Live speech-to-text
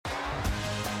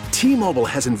T-Mobile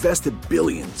has invested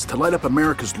billions to light up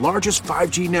America's largest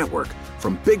 5G network,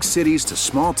 from big cities to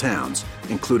small towns,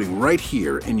 including right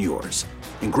here in yours.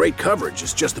 And great coverage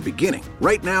is just the beginning.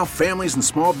 Right now, families and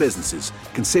small businesses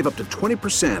can save up to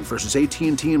 20% versus AT&T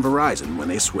and Verizon when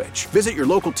they switch. Visit your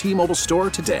local T-Mobile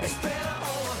store today.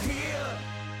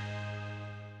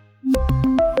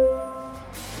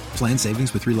 Plan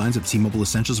savings with 3 lines of T-Mobile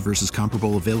Essentials versus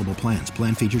comparable available plans.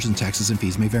 Plan features and taxes and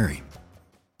fees may vary.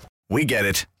 We get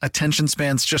it. Attention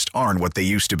spans just aren't what they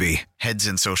used to be. Heads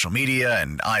in social media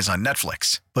and eyes on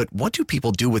Netflix. But what do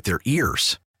people do with their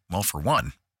ears? Well, for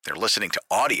one, they're listening to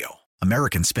audio.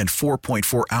 Americans spend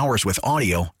 4.4 hours with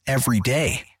audio every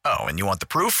day. Oh, and you want the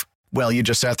proof? Well, you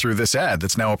just sat through this ad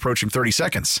that's now approaching 30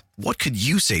 seconds. What could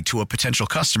you say to a potential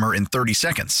customer in 30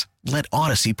 seconds? Let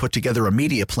Odyssey put together a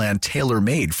media plan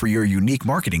tailor-made for your unique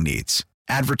marketing needs.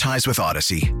 Advertise with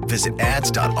Odyssey. Visit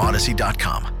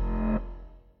ads.odyssey.com.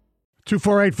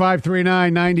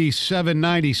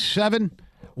 248-539-9797.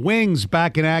 Wings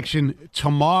back in action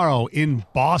tomorrow in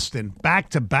Boston,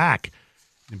 back-to-back.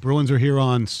 The Bruins are here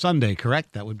on Sunday,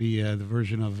 correct? That would be the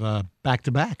version of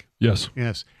back-to-back. Yes.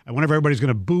 Yes. I wonder if everybody's going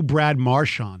to boo Brad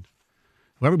Marchand.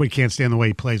 Well, everybody can't stand the way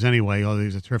he plays anyway, although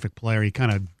he's a terrific player. He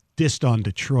kind of dissed on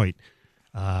Detroit.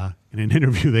 In an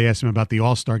interview, they asked him about the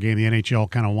All-Star game. The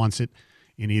NHL kind of wants it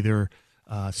in either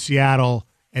Seattle,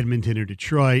 Edmonton, or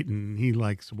Detroit, and he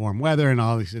likes warm weather and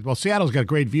all. He said, well, Seattle's got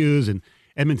great views, and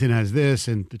Edmonton has this,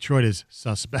 and Detroit is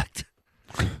suspect.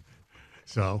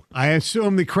 So I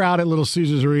assume the crowd at Little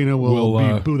Caesars Arena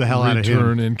will boo the hell out of him.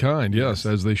 Return in kind, yes,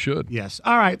 as they should. Yes.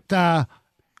 All right.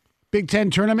 Big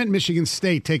Ten tournament, Michigan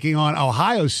State taking on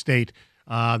Ohio State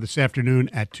this afternoon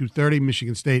at 2:30.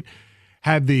 Michigan State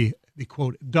had the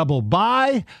quote, double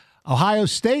bye. Ohio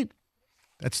State,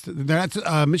 that's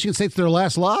Michigan State's their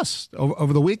last loss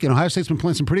over the weekend. Ohio State's been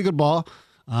playing some pretty good ball.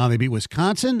 They beat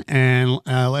Wisconsin, and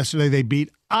yesterday they beat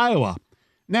Iowa.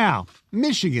 Now,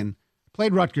 Michigan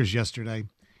played Rutgers yesterday,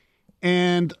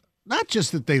 and not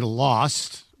just that they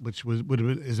lost, which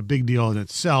is a big deal in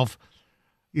itself.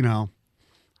 You know,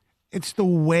 it's the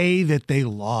way that they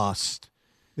lost.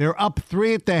 They're up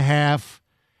 3 at the half,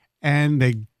 and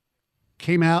they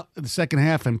came out in the second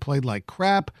half and played like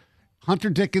crap. Hunter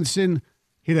Dickinson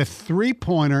hit a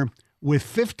 3-pointer with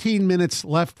 15 minutes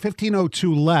left,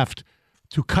 15:02 left,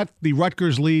 to cut the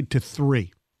Rutgers lead to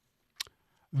 3.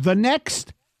 The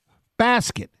next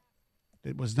basket,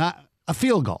 it was not a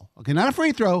field goal, okay, not a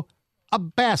free throw, a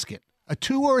basket, a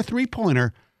 2 or a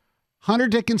 3-pointer. Hunter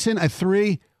Dickinson, a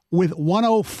 3 with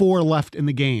 1:04 left in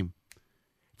the game.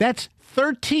 That's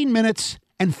 13 minutes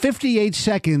and 58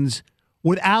 seconds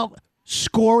without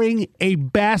scoring a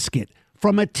basket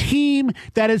from a team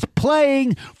that is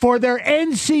playing for their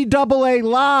NCAA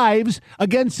lives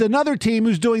against another team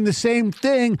who's doing the same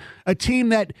thing, a team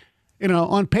that, you know,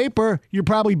 on paper, you're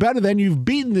probably better than you've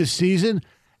beaten this season.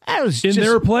 That was in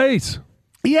their place.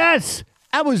 Yes.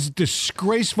 That was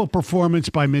disgraceful performance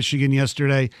by Michigan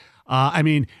yesterday. I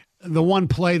mean, the one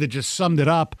play that just summed it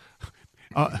up,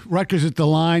 Rutgers at the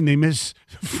line, they miss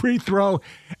free throw,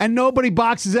 and nobody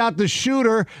boxes out the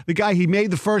shooter. The guy, he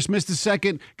made the first, missed the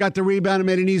second, got the rebound, and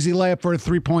made an easy layup for a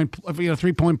three-point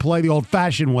play the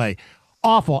old-fashioned way.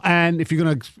 Awful. And if you're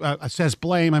going to assess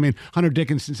blame, I mean, Hunter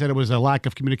Dickinson said it was a lack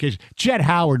of communication. Jett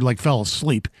Howard, fell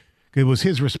asleep. It was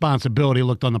his responsibility,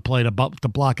 looked on the play to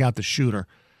block out the shooter.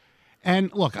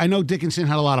 And, look, I know Dickinson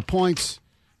had a lot of points,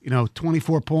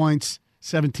 24 points,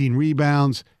 17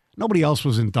 rebounds. Nobody else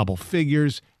was in double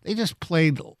figures. They just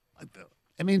played.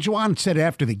 I mean, Juwan said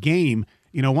after the game,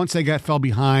 once they fell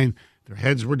behind, their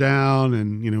heads were down,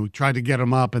 and tried to get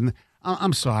them up. And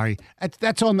I'm sorry,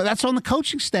 that's on the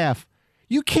coaching staff.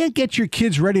 You can't get your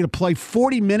kids ready to play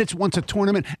 40 minutes once a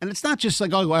tournament, and it's not just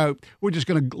like, we're just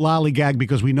going to lollygag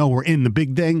because we know we're in the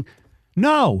big thing.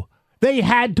 No, they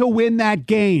had to win that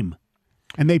game,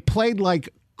 and they played like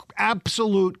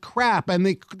absolute crap. And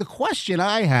the question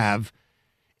I have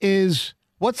is,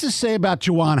 what's this say about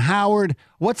Juwan Howard?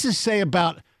 What's this say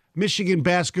about Michigan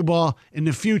basketball in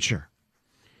the future?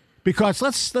 Because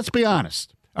let's be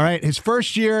honest. All right, his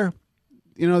first year,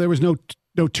 there was no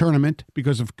tournament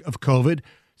because of COVID.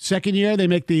 Second year, they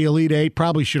make the Elite Eight.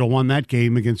 Probably should have won that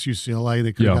game against UCLA.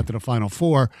 They could have got to the Final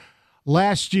Four.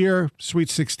 Last year,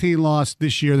 Sweet 16 loss.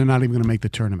 This year, they're not even going to make the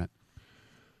tournament.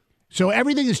 So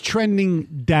everything is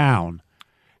trending down.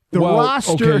 The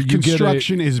roster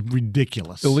construction is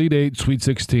ridiculous. Elite Eight, Sweet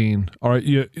 16. All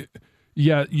right,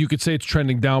 yeah, you could say it's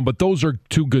trending down, but those are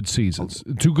two good seasons,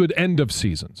 two good end of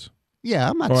seasons. Yeah,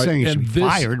 I'm not saying he should be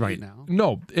fired right now.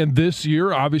 No, and this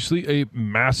year, obviously, a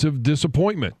massive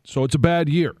disappointment. So it's a bad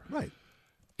year. Right.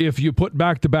 If you put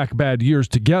back-to-back bad years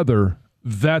together,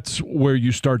 that's where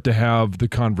you start to have the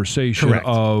conversation Correct.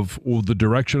 of the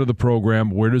direction of the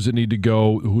program. Where does it need to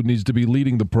go? Who needs to be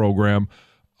leading the program?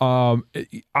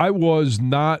 I was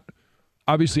not –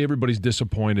 obviously everybody's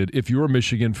disappointed. If you're a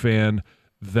Michigan fan,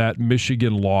 that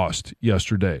Michigan lost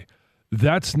yesterday.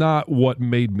 That's not what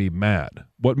made me mad.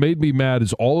 What made me mad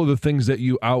is all of the things that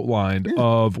you outlined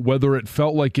of whether it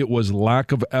felt like it was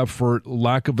lack of effort,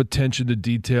 lack of attention to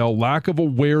detail, lack of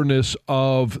awareness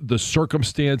of the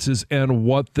circumstances and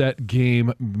what that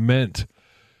game meant.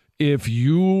 If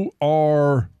you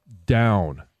are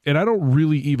down, and I don't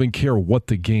really even care what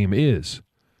the game is.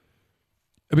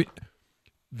 I mean,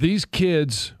 these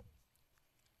kids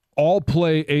all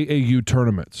play AAU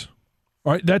tournaments.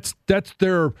 All right, that's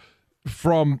their –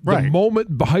 from the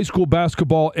moment high school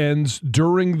basketball ends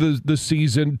during the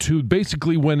season to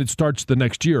basically when it starts the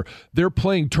next year, they're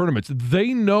playing tournaments.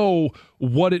 They know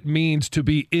what it means to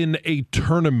be in a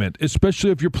tournament,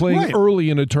 especially if you're playing early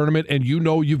in a tournament and you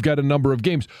know you've got a number of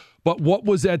games. But what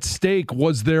was at stake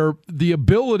was the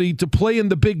ability to play in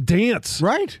the big dance.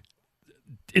 Right.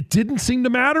 It didn't seem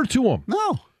to matter to them.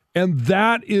 No. And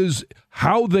that is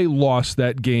how they lost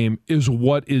that game is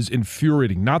what is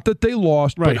infuriating. Not that they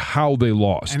lost, but how they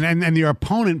lost. And your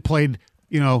opponent played,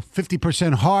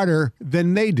 50% harder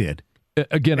than they did.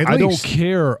 Again, I don't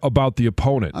care about the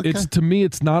opponent. Okay. To me,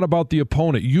 it's not about the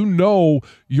opponent. You know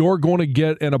you're going to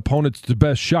get an opponent's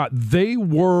best shot. They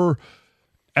were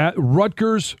at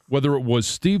Rutgers, whether it was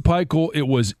Steve Pikiell, it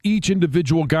was each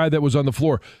individual guy that was on the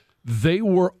floor.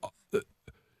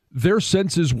 Their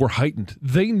senses were heightened.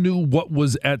 They knew what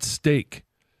was at stake.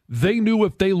 They knew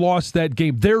if they lost that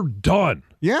game, they're done.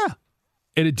 Yeah.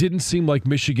 And it didn't seem like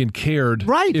Michigan cared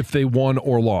if they won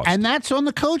or lost. And that's on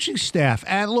the coaching staff.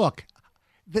 And look,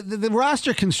 the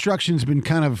roster construction's been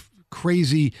kind of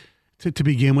crazy to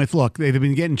begin with. Look, they've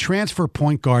been getting transfer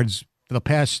point guards for the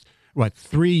past,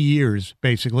 3 years,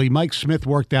 basically. Mike Smith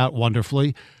worked out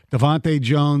wonderfully. Devontae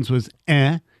Jones was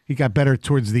He got better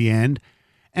towards the end.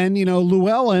 And,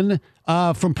 Llewellyn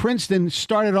from Princeton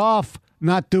started off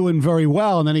not doing very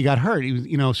well, and then he got hurt. He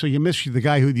was, so you missed the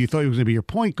guy who you thought he was going to be your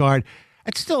point guard.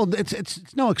 It's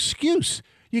no excuse.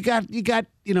 You got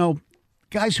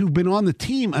guys who've been on the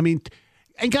team. I mean,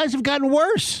 and guys have gotten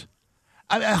worse.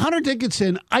 Hunter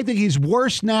Dickinson, I think he's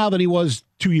worse now than he was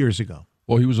 2 years ago.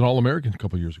 Well, he was an All-American a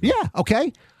couple of years ago. Yeah,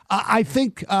 okay. I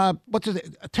think,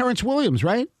 Terrence Williams,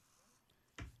 right?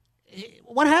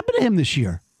 What happened to him this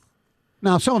year?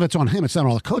 Now, some of it's on him. It's not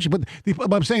all the coaching. But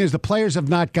what I'm saying is the players have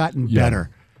not gotten better.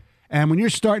 And when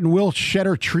you're starting Will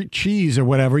Cheddar Cheese or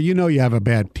whatever, you have a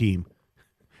bad team,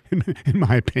 in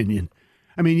my opinion.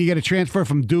 I mean, you get a transfer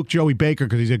from Duke, Joey Baker,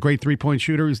 because he's a great three-point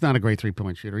shooter. He's not a great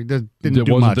three-point shooter. He didn't do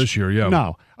wasn't much. This year, yeah.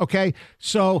 No. Okay?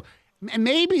 So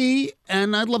maybe,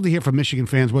 and I'd love to hear from Michigan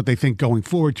fans what they think going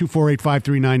forward,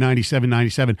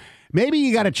 248-539-9797. Maybe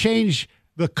you got to change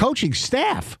the coaching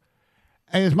staff.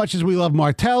 As much as we love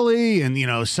Martelli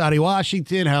and, Sadie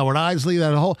Washington, Howard Isley,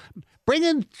 bring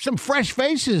in some fresh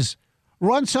faces,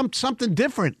 run something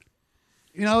different,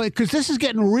 because this is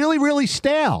getting really, really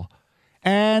stale.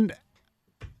 And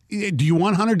do you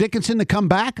want Hunter Dickinson to come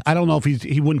back? I don't know if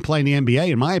he wouldn't play in the NBA,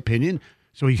 in my opinion.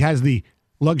 So he has the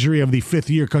luxury of the fifth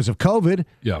year because of COVID.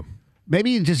 Yeah.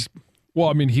 Maybe you just. Well,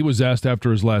 I mean, he was asked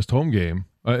after his last home game.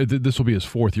 This will be his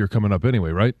fourth year coming up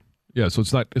anyway, right? Yeah, so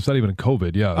it's not even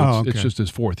COVID. Yeah, it's just his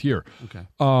fourth year. Okay.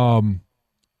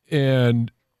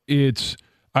 And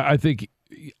I think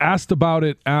asked about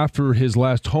it after his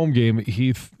last home game,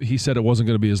 he said it wasn't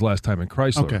going to be his last time in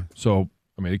Chrysler. Okay. So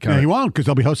I mean, he won't because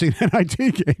they'll be hosting an NIT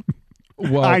game.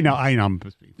 Well, I know.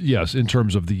 Yes, in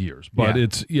terms of the years, but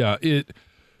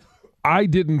I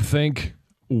didn't think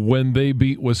when they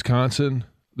beat Wisconsin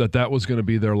that was going to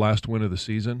be their last win of the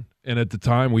season. And at the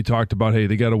time, we talked about, hey,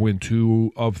 they got to win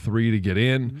 2 of 3 to get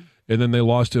in. Mm-hmm. And then they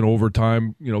lost in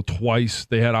overtime, twice.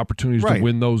 They had opportunities to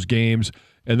win those games.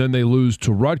 And then they lose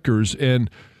to Rutgers. And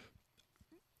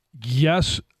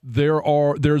yes,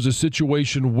 there's a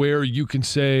situation where you can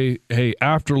say, hey,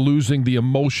 after losing the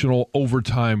emotional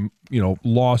overtime,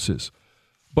 losses.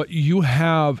 But you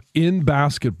have in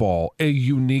basketball a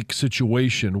unique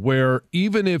situation where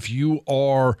even if you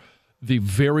are the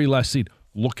very last seed,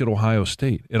 look at Ohio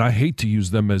State. And I hate to use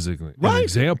them as an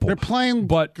example. They're playing,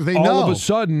 but they all know. of a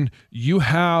sudden, you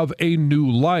have a new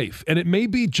life. And it may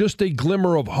be just a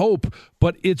glimmer of hope,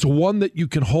 but it's one that you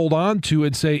can hold on to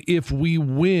and say, if we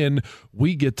win,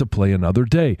 we get to play another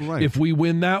day. Right. If we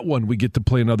win that one, we get to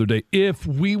play another day. If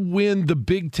we win the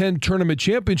Big Ten Tournament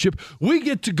Championship, we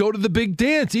get to go to the big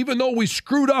dance, even though we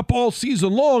screwed up all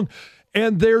season long.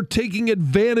 And they're taking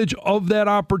advantage of that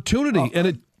opportunity.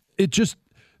 And it just...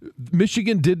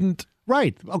 Michigan didn't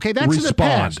Right. Okay, that's in the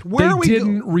respond. past. Where they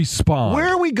didn't respond. Where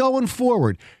are we going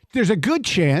forward? There's a good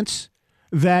chance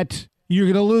that you're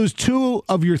going to lose 2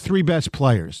 of your 3 best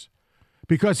players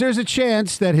because there's a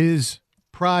chance that his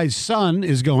prize son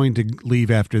is going to leave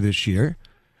after this year.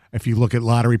 If you look at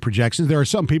lottery projections, there are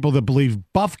some people that believe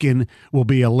Bufkin will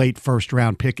be a late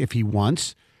first-round pick if he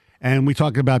wants. And we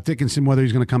talked about Dickinson, whether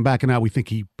he's going to come back or not. We think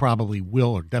he probably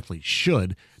will or definitely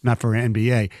should, not for an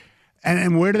NBA.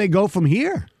 And where do they go from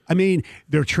here? I mean,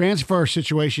 their transfer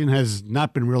situation has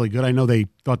not been really good. I know they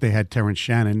thought they had Terrence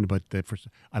Shannon, but I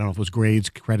don't know if it was grades,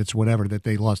 credits, whatever, that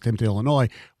they lost him to Illinois.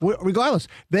 Regardless,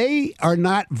 they are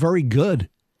not very good.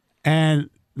 And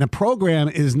the program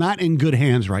is not in good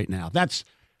hands right now. That's,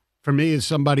 for me, as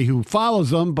somebody who follows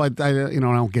them, but I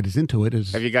don't get as into it.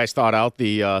 Have you guys thought out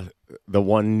the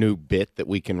one new bit that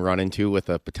we can run into with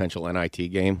a potential NIT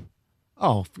game?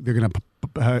 Oh, they're going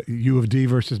to U of D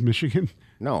versus Michigan?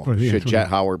 No. Should Jet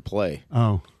Howard play?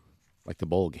 Oh. Like the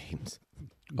bowl games.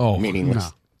 Oh.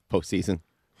 Meaningless postseason.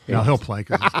 No, he'll play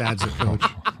because his dad's a coach.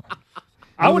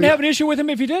 I wouldn't have an issue with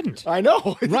him if he didn't. I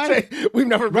know. Right. We've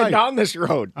never been down this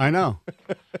road. I know.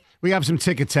 We have some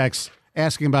ticket texts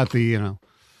asking about the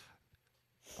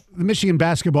Michigan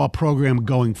basketball program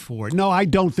going forward. No, I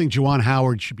don't think Juwan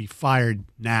Howard should be fired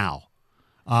now.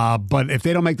 But if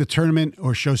they don't make the tournament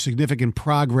or show significant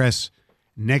progress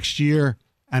next year,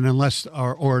 and unless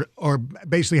or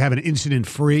basically have an incident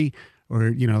free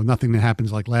or nothing that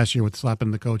happens like last year with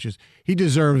slapping the coaches, he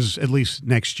deserves at least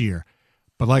next year.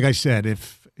 But like I said,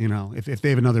 if they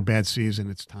have another bad season,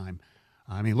 it's time.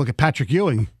 I mean, look at Patrick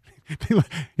Ewing.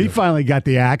 He finally got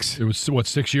the axe. It was,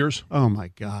 6 years? Oh, my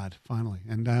God, finally.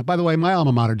 And by the way, my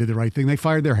alma mater did the right thing. They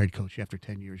fired their head coach after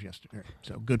 10 years yesterday.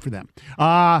 So good for them.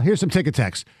 Here's some ticket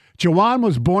text. Juwan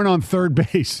was born on third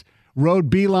base. Rode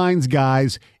B-lines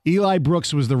guys. Eli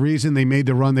Brooks was the reason they made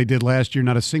the run they did last year.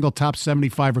 Not a single top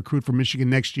 75 recruit for Michigan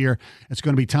next year. It's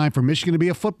going to be time for Michigan to be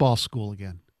a football school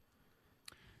again.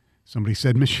 Somebody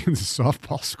said Michigan's a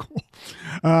softball school.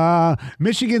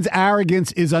 Michigan's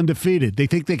arrogance is undefeated. They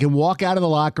think they can walk out of the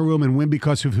locker room and win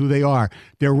because of who they are.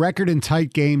 Their record in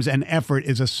tight games and effort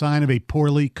is a sign of a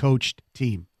poorly coached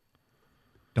team.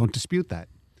 Don't dispute that.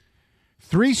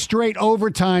 3 straight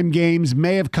overtime games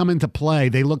may have come into play.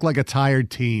 They look like a tired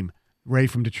team. Ray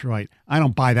from Detroit. I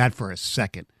don't buy that for a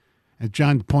second. As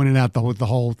John pointed out, the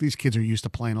whole these kids are used to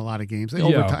playing a lot of games.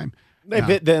 Overtime.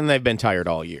 They've been tired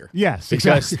all year. Yes,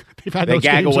 because exactly. They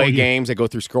gag away games. They go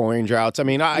through scoring droughts. I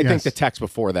mean, I think the text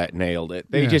before that nailed it.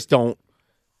 They just don't.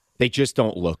 They just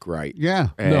don't look right. Yeah,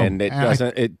 and it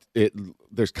doesn't.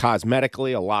 There's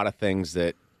cosmetically a lot of things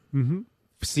that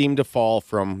seem to fall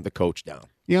from the coach down.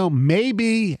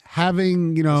 Maybe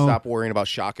having, stop worrying about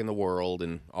shocking the world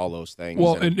and all those things.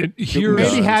 Well, and here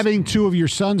maybe having 2 of your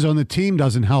sons on the team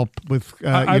doesn't help with.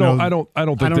 I don't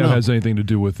think that has anything to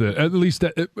do with it. At least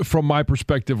from my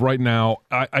perspective, right now,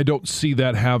 I don't see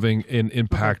that having an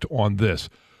impact on this.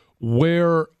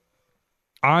 Where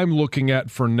I'm looking at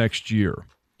for next year,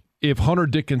 if Hunter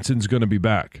Dickinson's going to be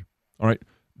back, all right,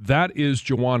 that is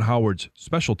Juwan Howard's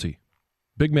specialty,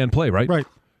 big man play, right? Right.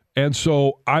 And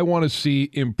so I want to see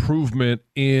improvement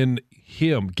in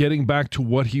him getting back to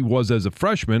what he was as a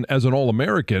freshman, as an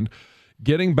All-American,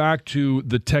 getting back to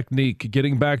the technique,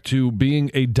 getting back to being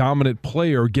a dominant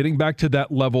player, getting back to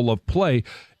that level of play.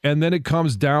 And then it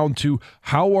comes down to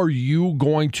how are you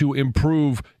going to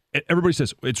improve? Everybody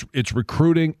says it's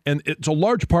recruiting, and it's a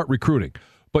large part recruiting.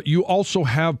 But you also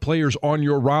have players on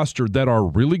your roster that are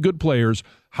really good players.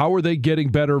 How are they getting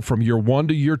better from year 1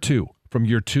 to year 2? From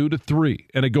year 2 to 3,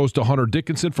 and it goes to Hunter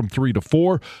Dickinson from 3 to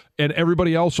 4, and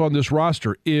everybody else on this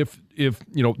roster. If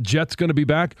Jet's going to be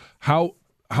back, how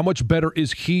much better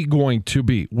is he going to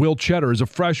be? Will Cheddar is a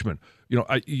freshman.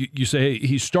 You say, hey,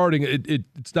 he's starting.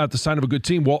 It's not the sign of a good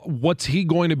team. Well, what's he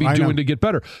going to be doing to get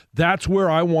better? That's where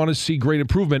I want to see great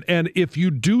improvement. And if you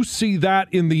do see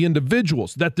that in the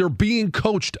individuals, that they're being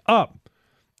coached up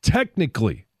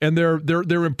technically, and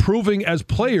they're improving as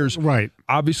players, right?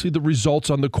 Obviously, the results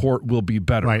on the court will be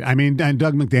better, right? I mean, and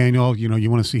Doug McDaniel,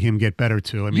 you want to see him get better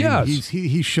too. I mean, yes.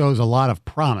 he shows a lot of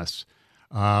promise,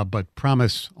 but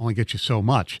promise only gets you so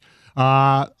much.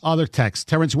 Other text: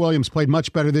 Terrence Williams played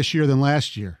much better this year than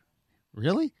last year.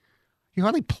 Really? He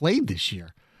hardly played this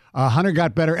year. Hunter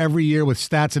got better every year with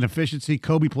stats and efficiency.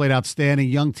 Kobe played outstanding.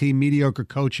 Young team, mediocre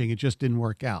coaching. It just didn't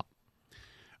work out.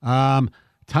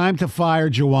 Time to fire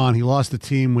Juwan. He lost the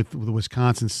team with the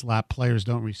Wisconsin slap. Players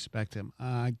don't respect him.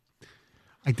 I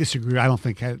disagree. I don't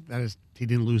think he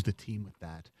didn't lose the team with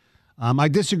that. I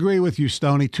disagree with you,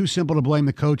 Stoney. Too simple to blame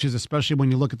the coaches, especially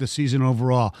when you look at the season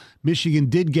overall. Michigan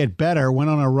did get better, went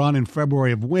on a run in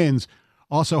February of wins.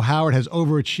 Also, Howard has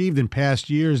overachieved in past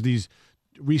years. These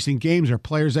recent games are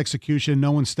players' execution,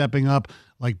 no one stepping up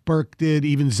like Burke did,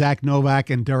 even Zach Novak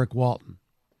and Derek Walton.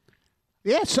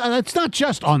 Yes, it's not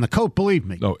just on the coach, believe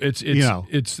me. No, it's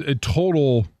a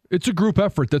total. It's a group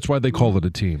effort. That's why they call it a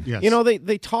team. Yes.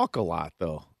 They talk a lot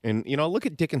though, and look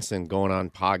at Dickinson going on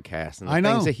podcasts and the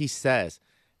things that he says,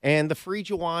 and the Free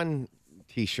Juwan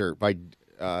T-shirt by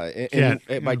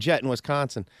Jet in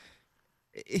Wisconsin.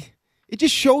 It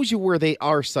just shows you where they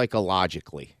are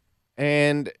psychologically,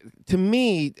 and to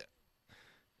me,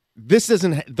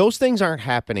 those things aren't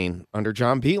happening under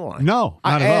John Beilein. No,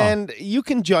 not at all. And you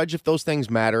can judge if those things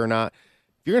matter or not.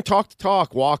 If you're going to talk the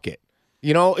talk, walk it.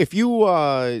 If you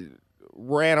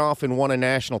ran off and won a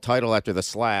national title after the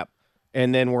slap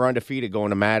and then we're undefeated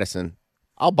going to Madison,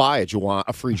 I'll buy a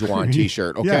Free Juwan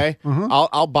T-shirt, okay? Yeah. Mm-hmm.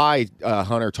 I'll buy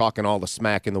Hunter talking all the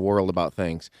smack in the world about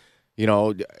things.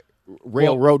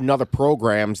 Railroad and other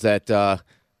programs that,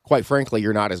 quite frankly,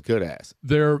 you're not as good as.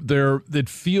 It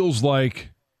feels like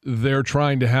they're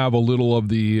trying to have a little of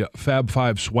the Fab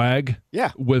Five swag,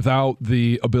 without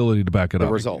the ability to back it up.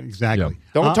 The result. Exactly.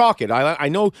 Yeah. Don't talk it. I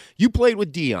know you played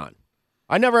with Deion.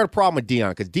 I never had a problem with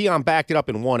Deion because Deion backed it up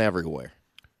and won everywhere.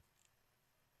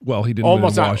 Well, he didn't win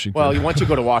in Washington. Well, once you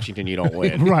go to Washington, you don't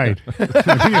win. Right.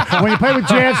 When you play with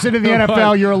Jansen in the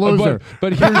NFL, you're a loser.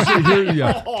 But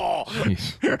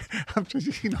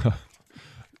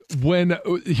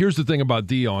here's the thing about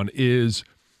Deion is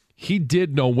he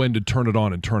did know when to turn it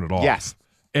on and turn it off. Yes.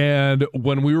 And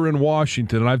when we were in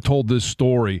Washington, and I've told this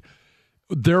story,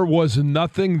 there was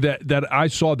nothing that I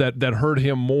saw that hurt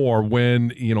him more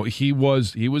when he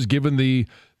was given the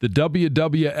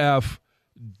WWF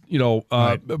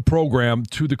program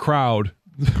to the crowd.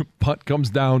 Punt comes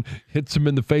down, hits him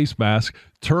in the face mask,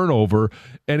 turnover,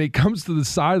 and he comes to the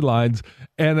sidelines,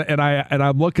 and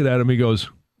I'm looking at him. He goes,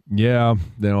 "Yeah,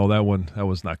 that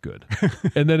was not good."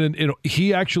 And then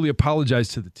he actually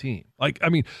apologized to the team.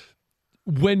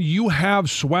 When you have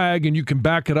swag and you can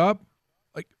back it up,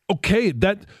 okay,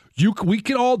 we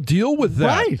can all deal with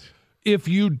that. Right. If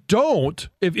you don't,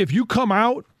 if you come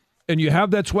out and you have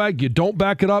that swag, you don't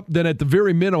back it up, then at the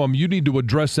very minimum, you need to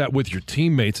address that with your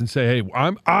teammates and say, "Hey,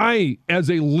 I as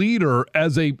a leader,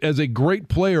 as a great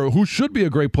player who should be a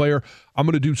great player, I'm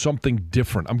going to do something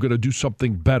different. I'm going to do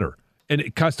something better." And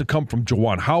it has to come from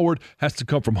Juwan Howard, has to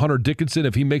come from Hunter Dickinson.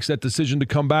 If he makes that decision to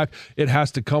come back, it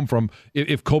has to come from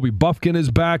if Kobe Buffkin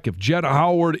is back, if Jett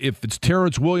Howard, if it's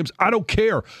Terrence Williams. I don't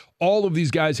care. All of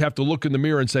these guys have to look in the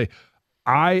mirror and say,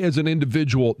 I, as an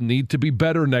individual, need to be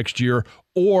better next year,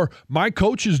 or my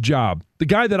coach's job, the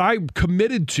guy that I'm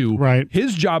committed to, right,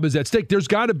 his job is at stake. There's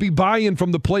got to be buy-in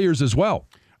from the players as well.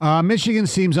 Michigan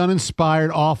seems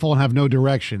uninspired, awful, and have no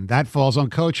direction. That falls on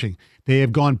coaching. They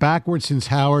have gone backwards since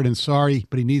Howard, and sorry,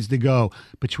 but he needs to go.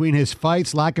 Between his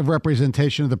fights, lack of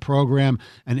representation of the program,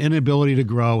 and inability to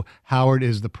grow, Howard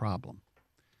is the problem.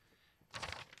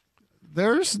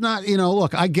 There's not,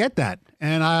 look, I get that.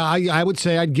 And I would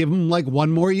say I'd give him one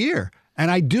more year.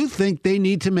 And I do think they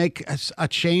need to make a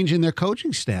change in their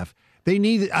coaching staff. They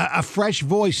need a fresh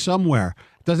voice somewhere.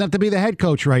 It doesn't have to be the head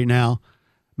coach right now.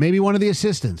 Maybe one of the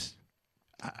assistants.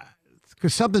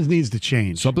 Because something needs to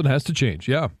change. Something has to change.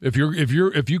 Yeah. If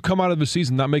you come out of the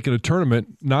season not making a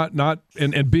tournament,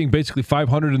 and being basically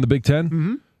 500 in the Big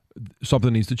Ten,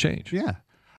 something needs to change. Yeah.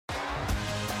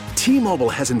 T-Mobile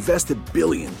has invested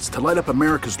billions to light up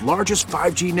America's largest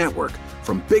 5G network,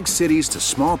 from big cities to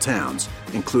small towns,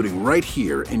 including right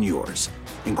here in yours.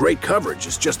 And great coverage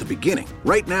is just the beginning.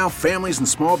 Right now, families and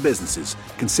small businesses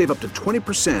can save up to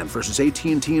 20% versus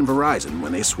AT&T and Verizon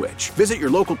when they switch. Visit your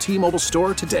local T-Mobile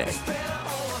store today.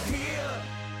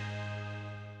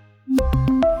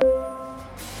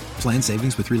 Plan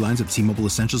savings with 3 lines of T-Mobile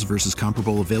Essentials versus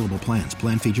comparable available plans.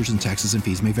 Plan features and taxes and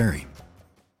fees may vary.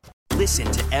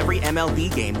 Listen to every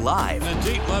MLB game live. In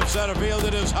the deep left center field,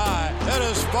 it is high, it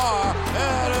is far,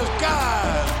 it is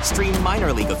gone. Stream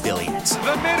minor league affiliates.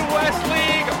 The Midwest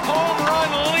League home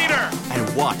run leader.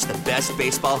 And watch the best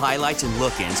baseball highlights and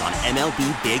look-ins on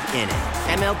MLB Big Inning.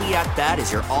 MLB At Bat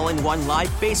is your all-in-one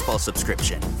live baseball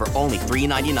subscription for only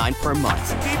 $3.99 per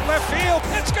month. Deep left field,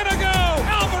 it's gonna go.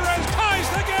 Alvarez ties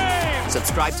the game.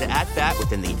 Subscribe to At Bat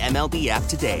within the MLB app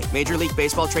today. Major League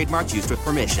Baseball trademarks used with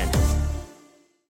permission.